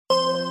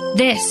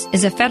This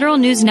is a Federal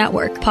News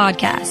Network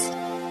podcast.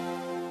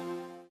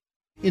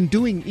 In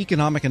doing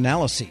economic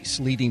analyses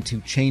leading to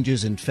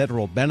changes in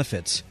federal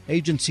benefits,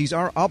 agencies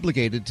are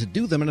obligated to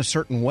do them in a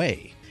certain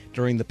way.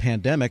 During the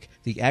pandemic,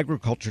 the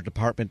Agriculture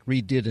Department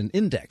redid an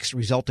index,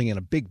 resulting in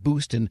a big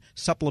boost in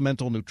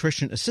Supplemental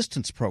Nutrition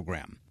Assistance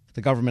Program.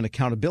 The Government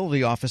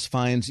Accountability Office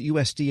finds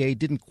USDA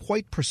didn't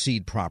quite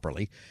proceed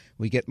properly.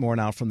 We get more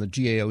now from the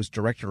GAO's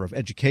Director of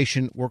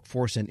Education,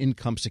 Workforce, and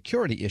Income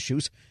Security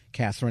Issues,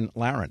 Catherine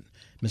Lahren.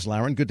 Ms.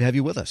 Lahren, good to have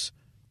you with us.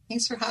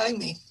 Thanks for having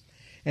me.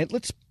 And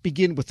let's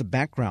begin with the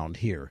background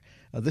here.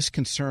 This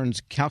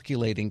concerns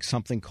calculating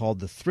something called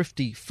the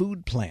Thrifty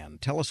Food Plan.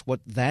 Tell us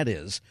what that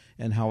is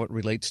and how it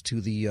relates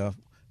to the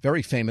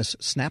very famous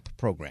SNAP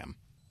program.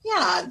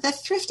 Yeah, the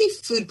Thrifty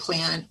Food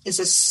Plan is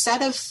a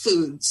set of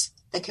foods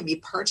that can be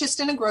purchased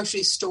in a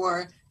grocery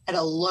store at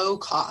a low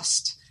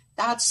cost.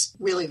 That's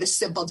really the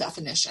simple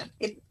definition.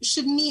 It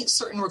should meet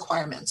certain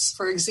requirements.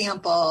 For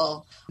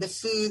example, the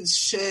foods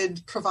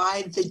should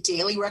provide the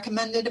daily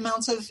recommended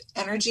amounts of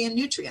energy and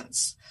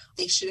nutrients.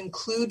 They should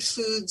include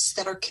foods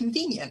that are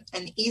convenient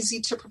and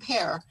easy to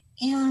prepare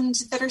and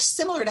that are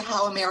similar to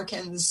how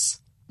Americans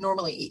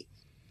normally eat.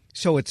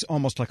 So it's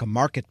almost like a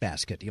market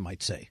basket, you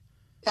might say.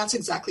 That's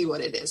exactly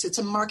what it is. It's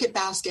a market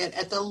basket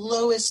at the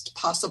lowest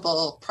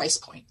possible price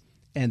point.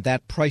 And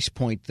that price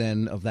point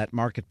then of that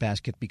market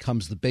basket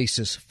becomes the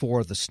basis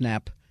for the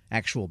SNAP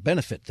actual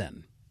benefit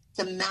then.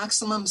 The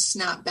maximum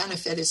SNAP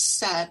benefit is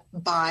set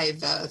by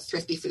the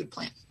Thrifty Food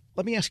Plan.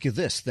 Let me ask you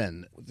this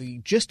then. The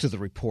gist of the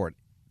report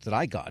that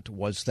I got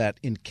was that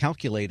in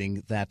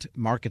calculating that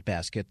market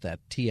basket,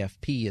 that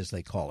TFP as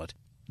they call it,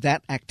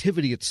 that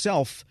activity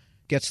itself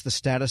gets the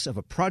status of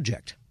a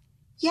project.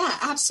 Yeah,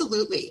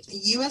 absolutely.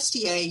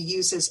 USDA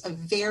uses a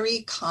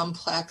very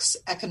complex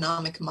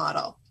economic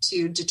model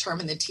to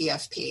determine the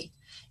TFP.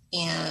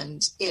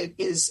 And it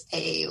is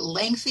a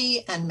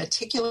lengthy and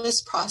meticulous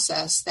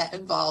process that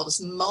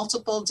involves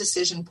multiple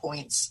decision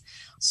points.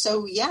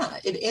 So, yeah,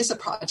 it is a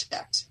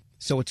project.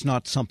 So it's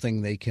not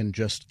something they can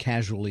just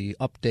casually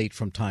update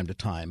from time to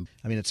time.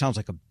 I mean, it sounds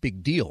like a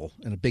big deal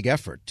and a big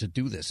effort to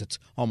do this. It's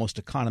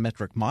almost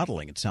econometric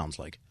modeling, it sounds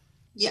like.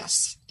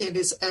 Yes, it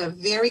is a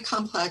very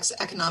complex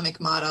economic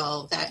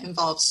model that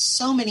involves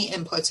so many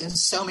inputs and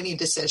so many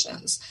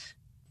decisions.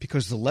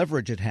 Because the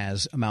leverage it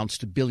has amounts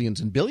to billions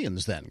and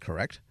billions then,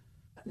 correct?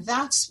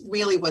 That's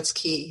really what's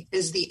key,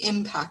 is the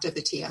impact of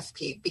the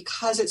TFP.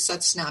 Because it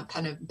sets SNAP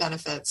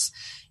benefits,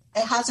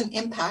 it has an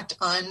impact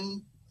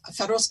on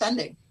federal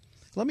spending.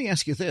 Let me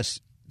ask you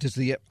this. Does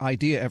the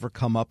idea ever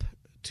come up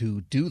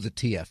to do the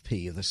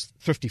TFP, this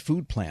Thrifty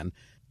Food Plan,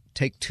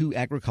 take two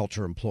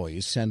agriculture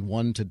employees, send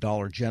one to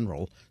Dollar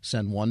General,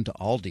 send one to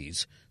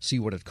Aldi's, see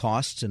what it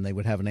costs, and they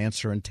would have an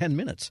answer in 10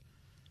 minutes?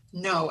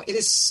 No, it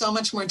is so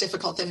much more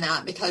difficult than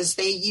that because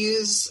they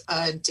use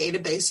a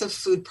database of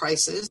food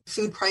prices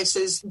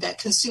that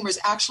consumers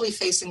actually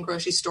face in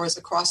grocery stores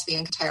across the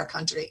entire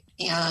country,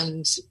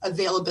 and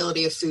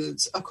availability of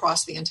foods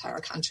across the entire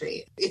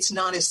country. It's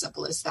not as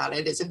simple as that.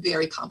 It is a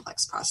very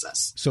complex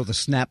process. So the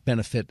SNAP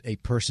benefit a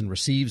person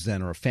receives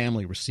then, or a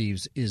family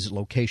receives, is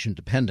location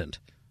dependent.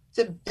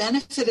 The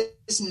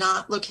benefit is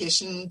not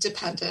location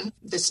dependent.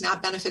 The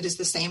SNAP benefit is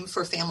the same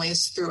for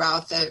families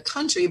throughout the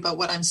country. But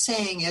what I'm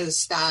saying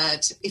is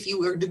that if you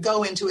were to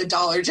go into a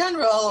Dollar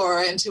General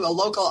or into a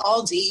local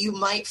Aldi, you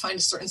might find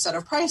a certain set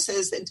of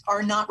prices that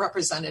are not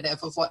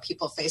representative of what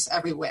people face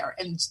everywhere.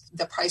 And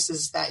the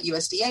prices that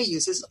USDA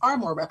uses are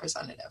more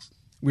representative.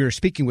 We are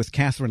speaking with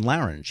Catherine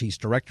Lahren. She's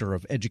Director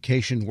of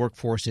Education,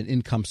 Workforce, and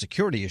Income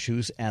Security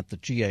Issues at the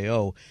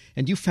GAO.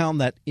 And you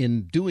found that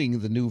in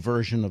doing the new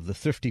version of the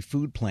Thrifty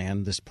Food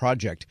Plan, this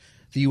project,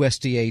 the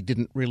USDA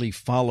didn't really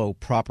follow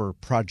proper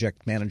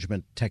project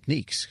management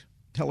techniques.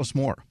 Tell us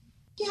more.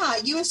 Yeah,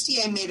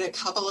 USDA made a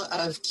couple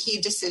of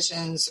key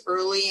decisions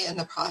early in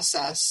the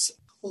process.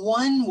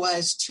 One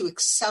was to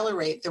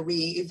accelerate the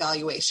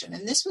reevaluation.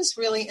 And this was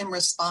really in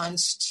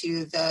response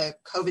to the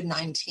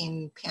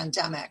COVID-19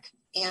 pandemic.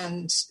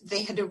 And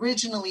they had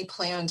originally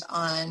planned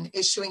on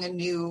issuing a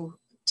new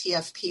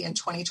TFP in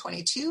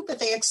 2022, but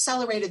they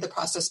accelerated the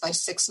process by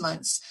 6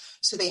 months,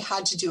 so they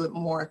had to do it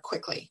more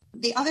quickly.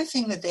 The other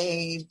thing that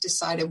they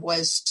decided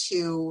was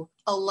to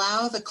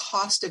allow the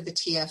cost of the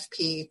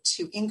TFP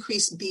to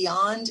increase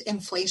beyond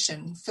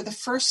inflation for the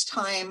first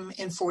time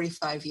in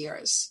 45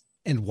 years.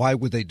 And why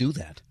would they do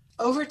that?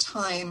 Over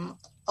time,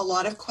 a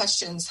lot of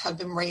questions have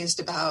been raised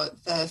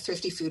about the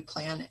Thrifty Food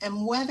Plan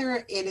and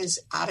whether it is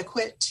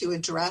adequate to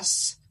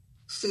address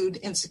food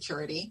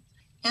insecurity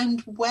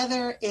and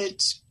whether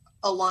it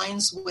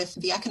aligns with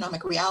the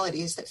economic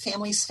realities that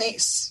families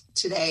face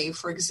today.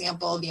 For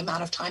example, the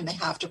amount of time they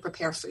have to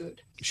prepare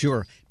food.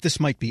 Sure. This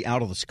might be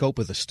out of the scope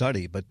of the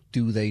study, but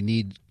do they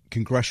need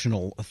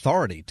congressional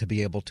authority to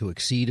be able to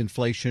exceed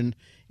inflation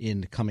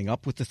in coming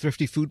up with the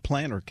Thrifty Food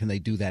Plan, or can they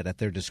do that at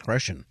their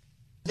discretion?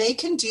 They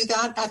can do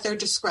that at their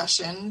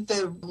discretion.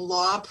 The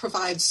law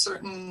provides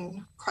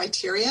certain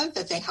criteria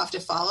that they have to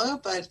follow,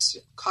 but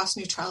cost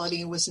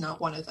neutrality was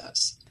not one of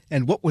those.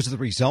 And what was the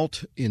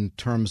result in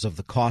terms of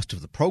the cost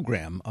of the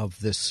program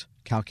of this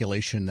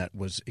calculation that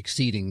was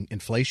exceeding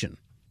inflation?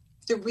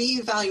 The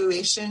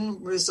reevaluation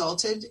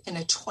resulted in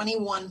a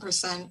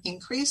 21%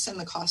 increase in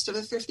the cost of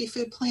a Thrifty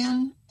Food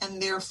Plan,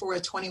 and therefore a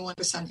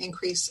 21%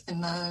 increase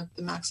in the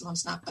maximum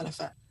SNAP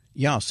benefit.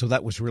 Yeah, so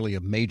that was really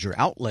a major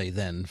outlay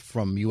then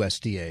from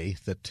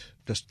USDA that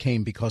just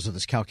came because of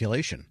this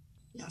calculation.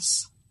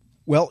 Yes.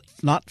 Well,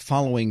 not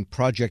following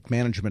project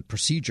management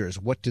procedures,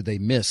 what did they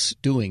miss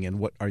doing, and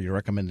what are your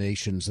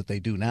recommendations that they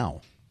do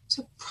now?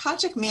 So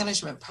project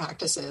management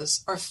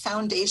practices are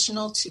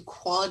foundational to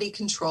quality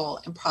control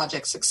and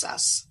project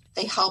success.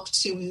 They help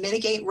to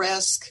mitigate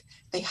risk.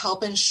 They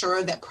help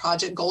ensure that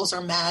project goals are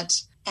met.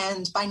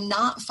 And by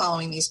not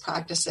following these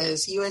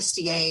practices,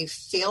 USDA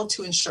failed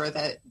to ensure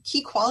that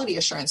key quality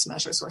assurance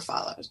measures were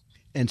followed.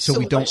 And so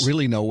we don't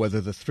really know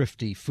whether the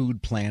Thrifty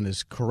Food Plan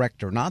is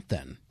correct or not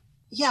then.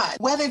 Yeah,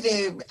 whether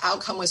the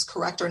outcome was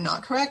correct or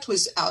not correct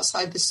was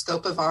outside the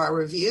scope of our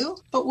review.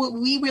 But what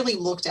we really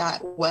looked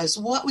at was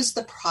what was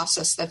the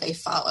process that they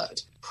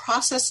followed.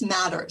 Process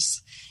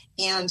matters.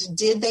 And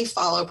did they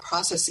follow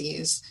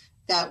processes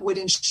that would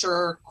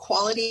ensure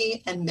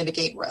quality and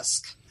mitigate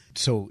risk?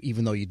 So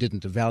even though you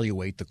didn't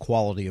evaluate the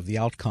quality of the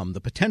outcome,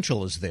 the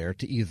potential is there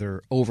to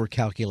either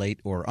overcalculate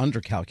or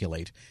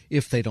undercalculate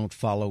if they don't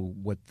follow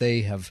what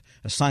they have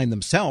assigned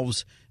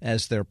themselves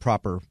as their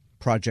proper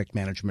project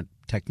management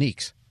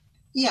techniques.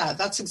 Yeah,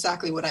 that's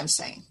exactly what I'm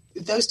saying.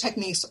 Those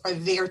techniques are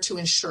there to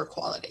ensure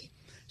quality.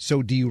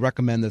 So do you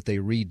recommend that they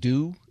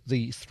redo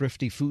the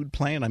Thrifty Food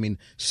Plan? I mean,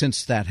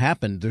 since that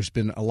happened, there's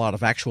been a lot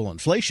of actual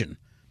inflation.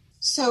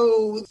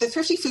 So the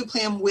Thrifty Food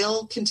Plan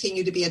will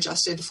continue to be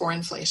adjusted for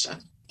inflation.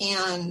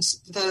 And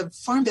the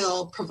Farm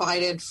Bill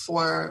provided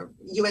for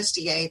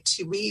USDA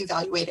to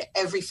reevaluate it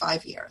every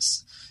 5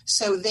 years.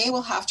 So they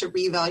will have to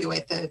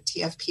reevaluate the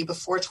TFP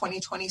before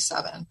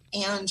 2027.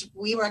 And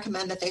we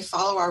recommend that they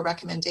follow our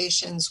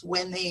recommendations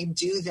when they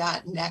do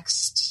that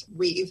next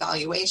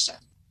reevaluation.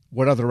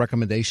 What other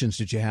recommendations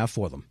did you have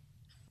for them?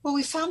 Well,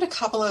 we found a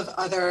couple of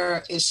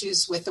other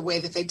issues with the way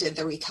that they did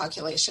the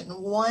recalculation.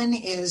 One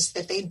is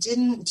that they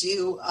didn't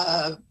do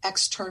an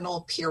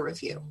external peer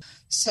review.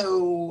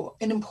 So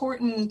an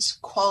important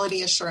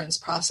quality assurance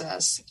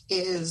process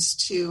is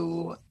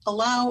to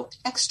allow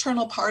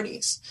external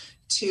parties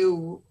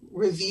to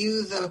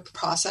review the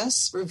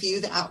process,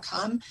 review the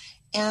outcome,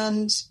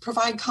 and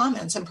provide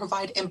comments and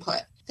provide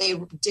input. They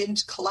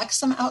did collect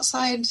some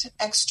outside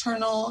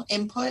external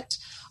input,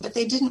 but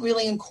they didn't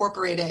really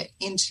incorporate it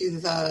into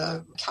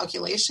the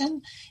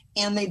calculation,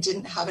 and they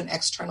didn't have an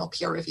external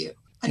peer review.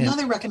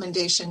 Another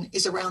recommendation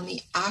is around the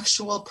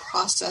actual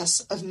process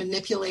of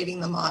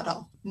manipulating the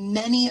model.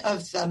 Many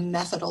of the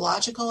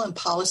methodological and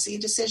policy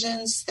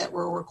decisions that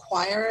were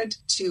required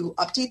to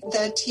update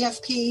the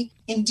TFP,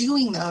 in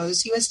doing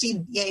those,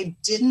 USDA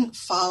didn't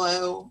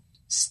follow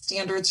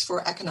standards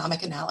for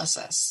economic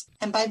analysis.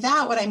 And by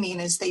that, what I mean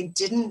is they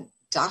didn't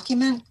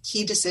document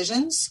key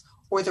decisions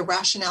or the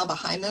rationale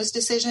behind those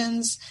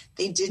decisions.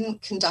 They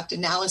didn't conduct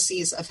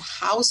analyses of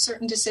how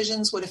certain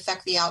decisions would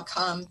affect the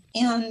outcome,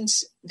 and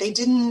they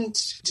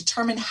didn't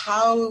determine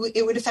how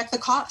it would affect the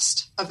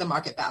cost of the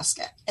market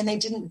basket, and they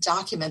didn't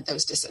document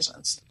those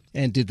decisions.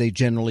 And did they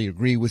generally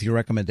agree with your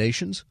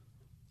recommendations?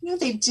 No,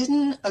 they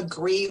didn't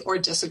agree or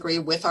disagree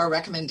with our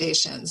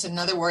recommendations. In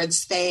other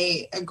words,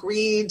 they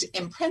agreed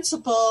in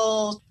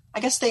principle. I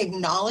guess they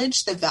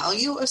acknowledged the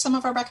value of some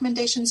of our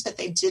recommendations, but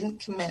they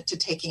didn't commit to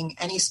taking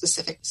any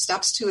specific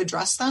steps to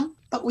address them.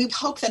 But we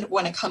hope that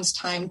when it comes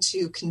time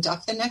to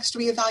conduct the next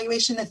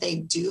reevaluation, that they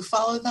do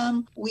follow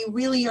them. We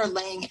really are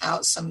laying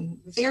out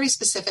some very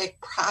specific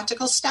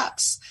practical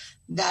steps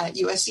that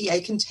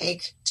USDA can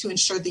take to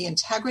ensure the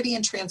integrity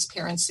and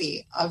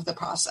transparency of the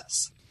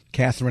process.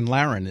 Catherine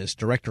Lahren is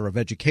Director of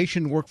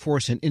Education,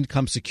 Workforce, and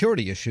Income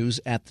Security Issues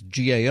at the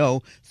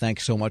GAO.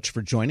 Thanks so much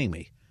for joining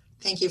me.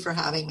 Thank you for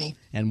having me.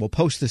 And we'll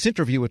post this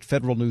interview at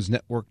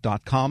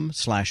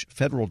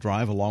federalnewsnetwork.com/Federal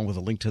Drive, along with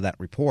a link to that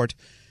report.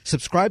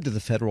 Subscribe to the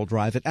Federal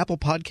Drive at Apple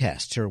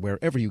Podcasts or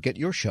wherever you get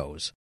your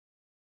shows.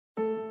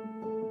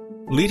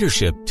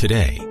 Leadership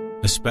today,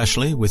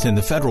 especially within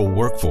the federal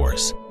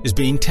workforce, is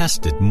being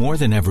tested more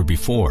than ever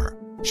before.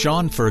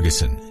 Sean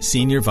Ferguson,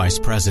 Senior Vice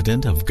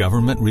President of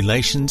Government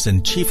Relations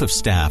and Chief of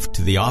Staff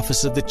to the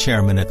Office of the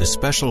Chairman at the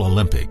Special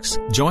Olympics,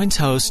 joins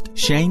host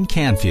Shane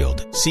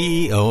Canfield,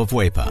 CEO of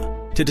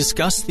WEPA, to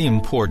discuss the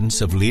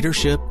importance of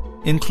leadership,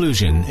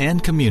 inclusion,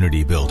 and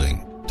community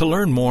building. To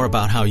learn more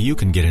about how you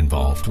can get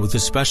involved with the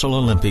Special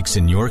Olympics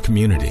in your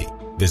community,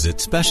 visit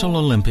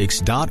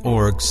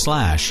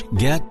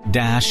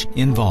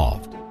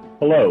specialolympics.org/get-involved.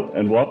 Hello,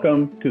 and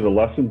welcome to the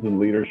Lessons in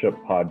Leadership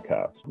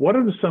podcast. What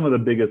are some of the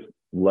biggest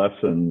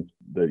lessons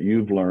that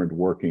you've learned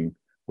working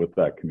with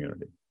that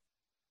community?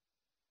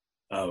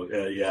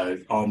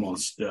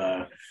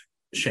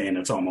 Shane,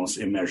 it's almost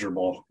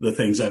immeasurable, the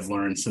things I've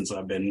learned since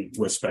I've been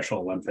with Special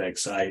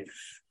Olympics.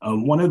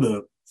 One of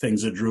the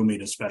things that drew me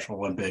to Special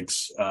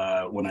Olympics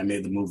when I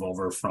made the move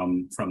over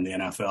from the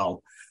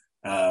NFL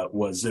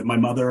was that my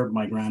mother,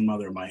 my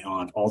grandmother, my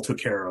aunt all took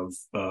care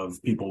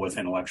of people with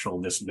intellectual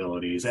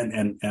disabilities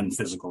and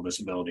physical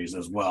disabilities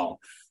as well.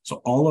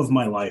 So all of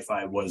my life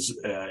I was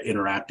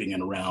interacting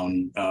and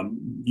around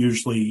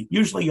usually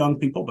young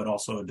people, but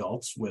also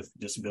adults with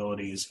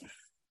disabilities.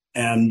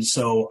 And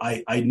so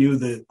I knew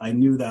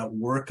that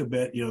work a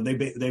bit. You know,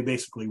 they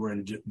basically were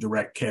in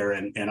direct care,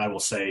 and I will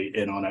say,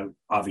 and I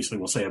obviously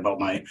will say about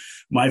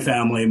my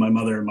family, my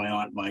mother, my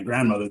aunt, my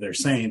grandmother, they're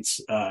saints.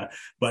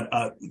 But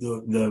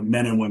the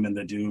men and women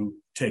that do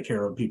take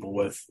care of people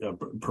with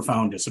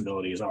profound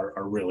disabilities are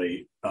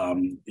really,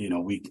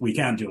 we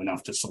can't do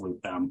enough to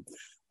salute them.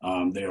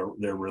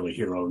 They're really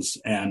heroes.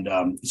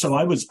 And so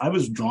I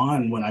was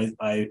drawn when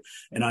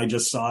I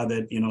just saw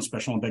that,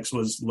 Special Olympics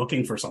was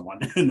looking for someone.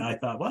 And I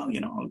thought, well,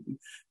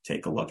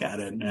 take a look at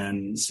it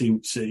and see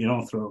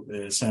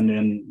send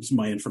in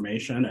my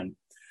information. And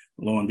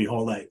lo and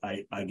behold,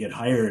 I get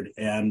hired.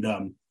 And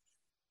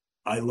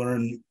I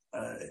learn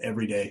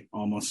every day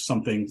almost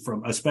something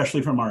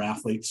especially from our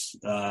athletes.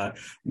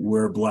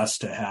 We're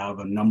blessed to have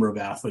a number of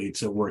athletes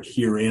that work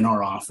here in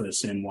our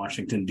office in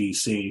Washington,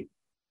 D.C.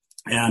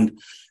 And,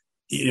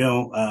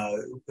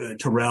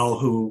 Terrell,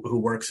 who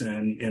works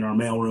in our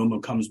mailroom,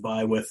 who comes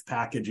by with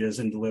packages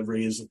and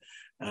deliveries.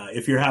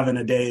 If you're having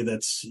a day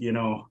that's,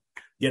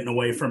 getting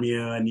away from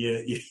you and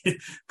you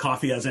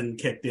coffee hasn't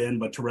kicked in,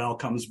 but Terrell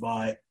comes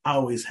by,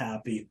 always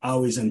happy,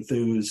 always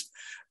enthused,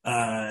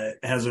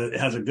 has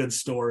a good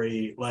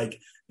story. Like,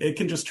 it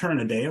can just turn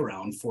a day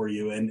around for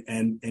you.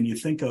 And you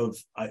think of,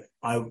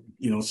 so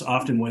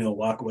often when he'll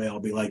walk away, I'll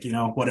be like,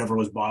 whatever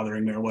was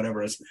bothering me or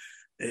whatever is,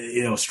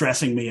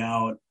 stressing me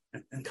out.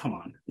 And come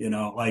on,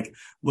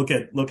 look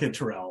at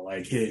Terrell.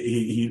 Like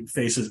he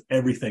faces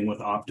everything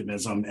with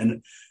optimism.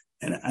 And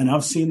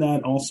I've seen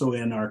that also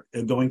in our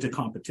going to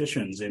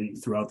competitions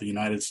throughout the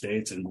United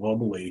States and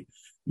globally.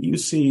 You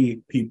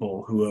see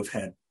people who have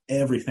had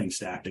everything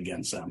stacked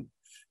against them.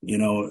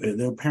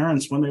 Their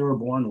parents, when they were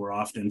born, were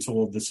often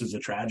told this is a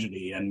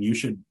tragedy and you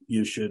should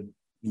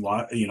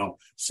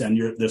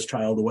send this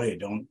child away.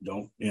 Don't,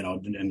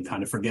 and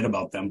kind of forget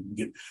about them,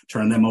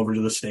 turn them over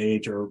to the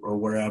state or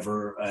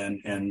wherever.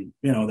 And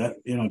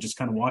just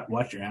kind of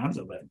wash your hands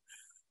of it.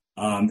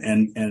 And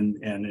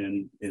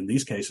in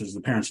these cases,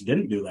 the parents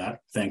didn't do that,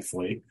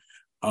 thankfully.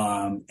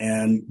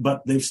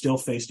 But they've still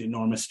faced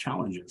enormous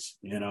challenges,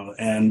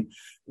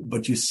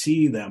 but you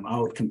see them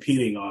out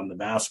competing on the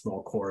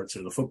basketball courts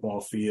or the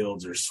football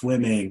fields or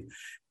swimming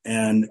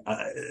and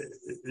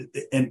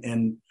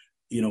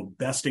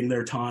besting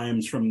their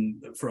times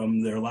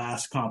from their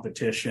last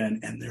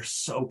competition. And they're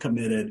so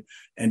committed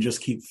and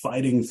just keep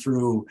fighting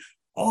through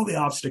all the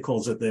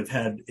obstacles that they've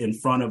had in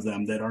front of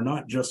them that are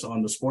not just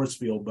on the sports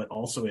field, but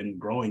also in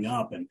growing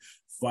up and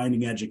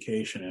finding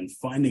education and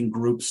finding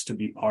groups to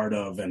be part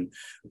of and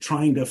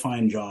trying to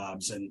find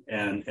jobs.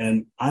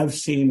 And I've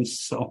seen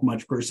so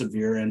much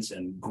perseverance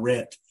and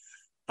grit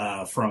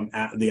from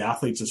the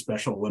athletes of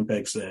Special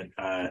Olympics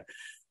that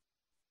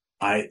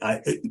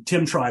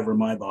Tim Shriver,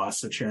 my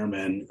boss, the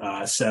chairman,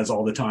 says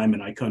all the time,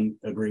 and I couldn't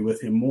agree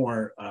with him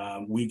more,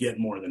 we get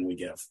more than we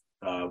give.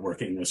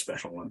 Working with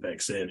Special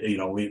Olympics,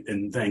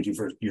 and thank you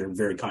for your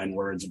very kind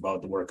words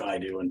about the work I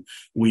do and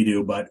we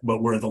do, but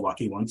we're the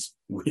lucky ones.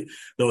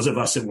 Those of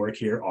us that work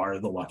here are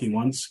the lucky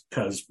ones,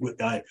 because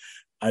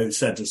I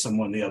said to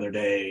someone the other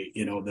day,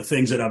 the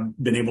things that I've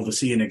been able to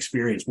see and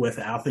experience with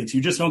athletes,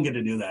 you just don't get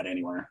to do that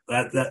anywhere.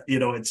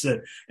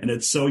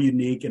 It's so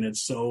unique and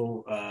it's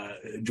so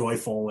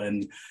joyful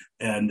and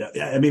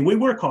I mean, we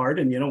work hard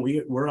and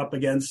we're up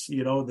against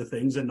the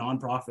things that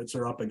nonprofits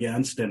are up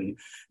against and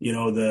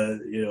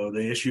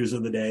the issues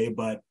of the day.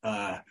 But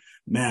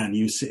man,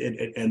 you see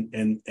it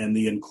and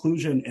the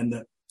inclusion and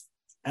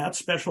at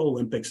Special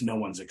Olympics, no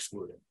one's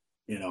excluded.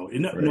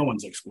 No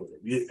one's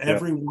excluded.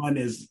 Everyone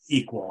is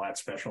equal at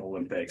Special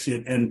Olympics.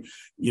 And,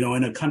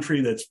 in a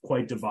country that's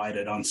quite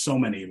divided on so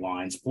many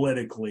lines,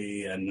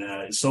 politically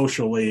and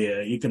socially,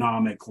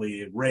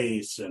 economically,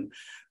 race and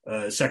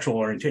sexual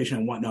orientation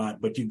and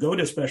whatnot. But you go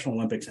to Special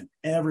Olympics and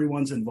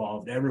everyone's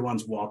involved,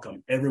 everyone's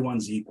welcome,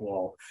 everyone's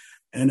equal.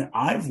 And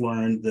I've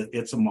learned that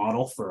it's a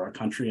model for our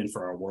country and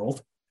for our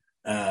world.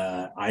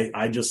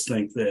 I just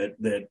think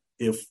that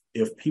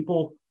if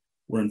people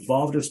were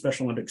involved in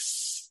Special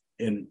Olympics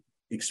and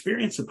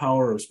experience the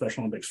power of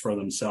Special Olympics for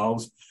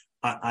themselves,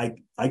 I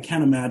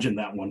can't imagine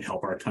that won't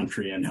help our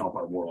country and help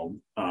our world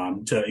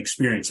to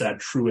experience that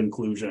true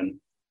inclusion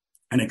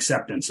and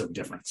acceptance of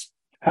difference.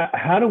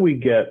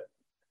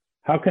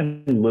 How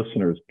can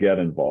listeners get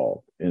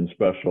involved in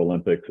Special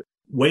Olympics?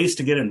 Ways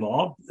to get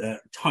involved,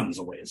 tons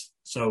of ways.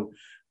 So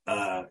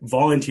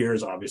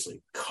volunteers,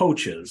 obviously,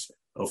 coaches,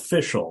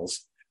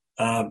 officials,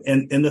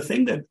 and the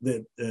thing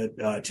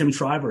that Tim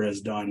Shriver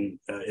has done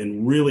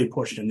and really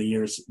pushed in the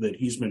years that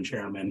he's been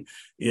chairman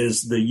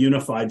is the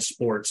unified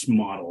sports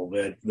model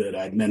that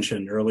I'd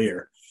mentioned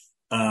earlier,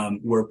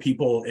 where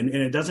people, and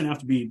it doesn't have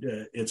to be,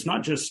 it's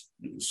not just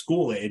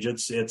school age,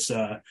 it's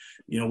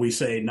we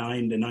say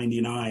 9 to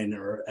 99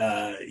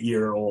 or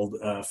year old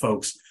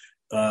folks.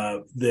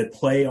 that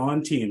play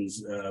on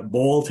teams,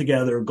 bowl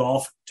together,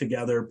 golf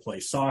together, play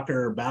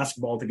soccer,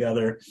 basketball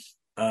together,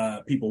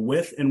 people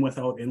with and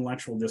without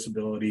intellectual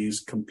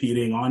disabilities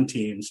competing on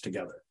teams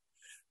together.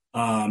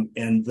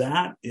 And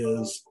that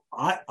is,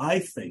 I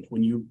think,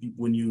 when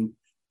you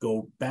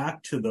go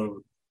back to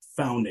the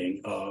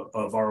founding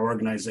of our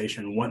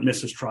organization, what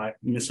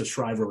Mrs.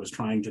 Shriver was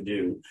trying to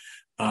do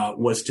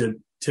was to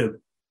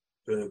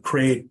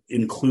create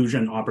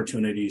inclusion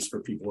opportunities for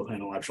people with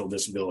intellectual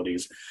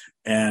disabilities.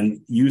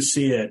 And you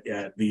see it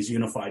at these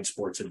unified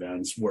sports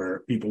events where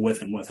people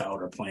with and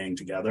without are playing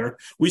together.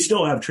 We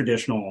still have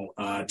traditional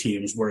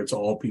teams where it's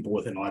all people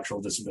with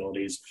intellectual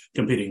disabilities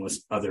competing with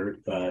other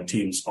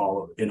teams,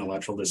 all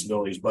intellectual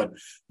disabilities. But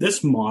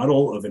this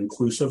model of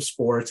inclusive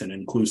sports and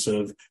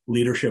inclusive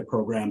leadership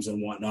programs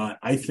and whatnot,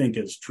 I think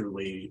is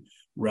truly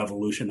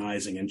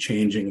revolutionizing and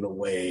changing the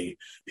way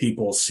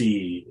people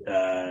see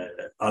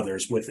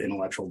others with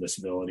intellectual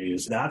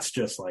disabilities. That's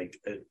just like,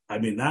 I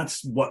mean,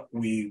 that's what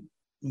we're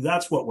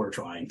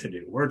trying to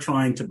do. We're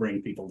trying to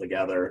bring people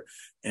together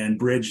and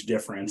bridge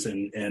difference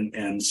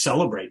and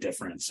celebrate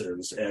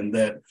differences, and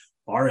that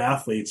our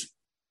athletes,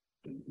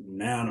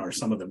 man, are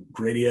some of the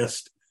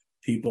grittiest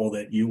people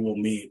that you will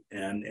meet,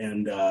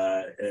 and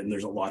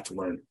there's a lot to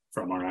learn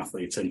from our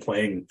athletes, and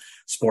playing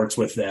sports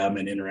with them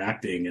and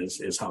interacting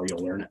is how you'll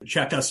learn it.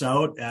 Check us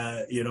out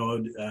at,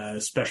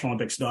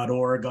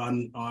 SpecialOlympics.org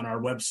on our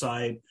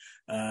website.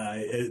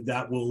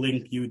 That will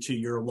link you to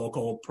your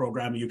local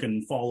program. You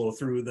can follow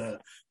through the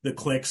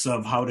clicks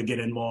of how to get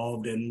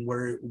involved and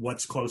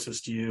what's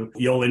closest to you.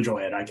 You'll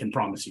enjoy it. I can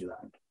promise you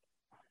that.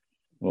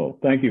 Well,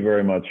 thank you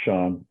very much,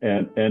 Sean.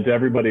 And to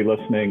everybody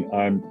listening,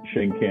 I'm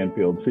Shane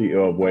Canfield,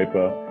 CEO of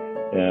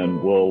WEPA,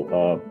 and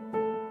we'll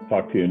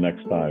talk to you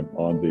next time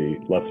on the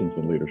Lessons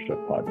in Leadership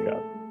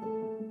podcast.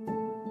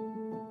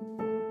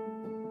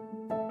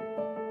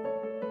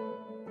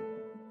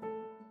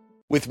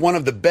 With one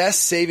of the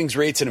best savings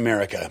rates in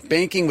America,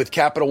 banking with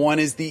Capital One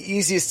is the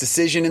easiest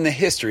decision in the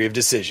history of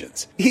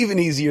decisions. Even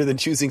easier than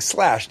choosing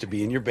Slash to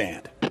be in your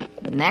band.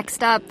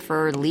 Next up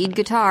for lead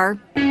guitar.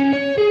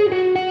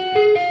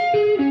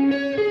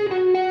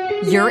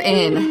 You're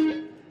in.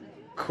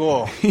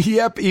 Cool.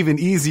 Yep, even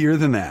easier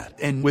than that.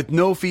 And with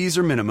no fees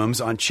or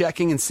minimums on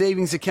checking and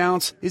savings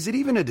accounts, is it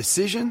even a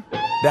decision?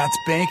 That's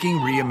banking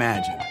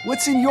reimagined.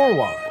 What's in your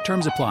wallet?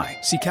 Terms apply.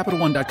 See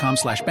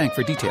CapitalOne.com/bank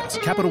for details.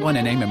 Capital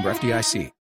One NA, member FDIC.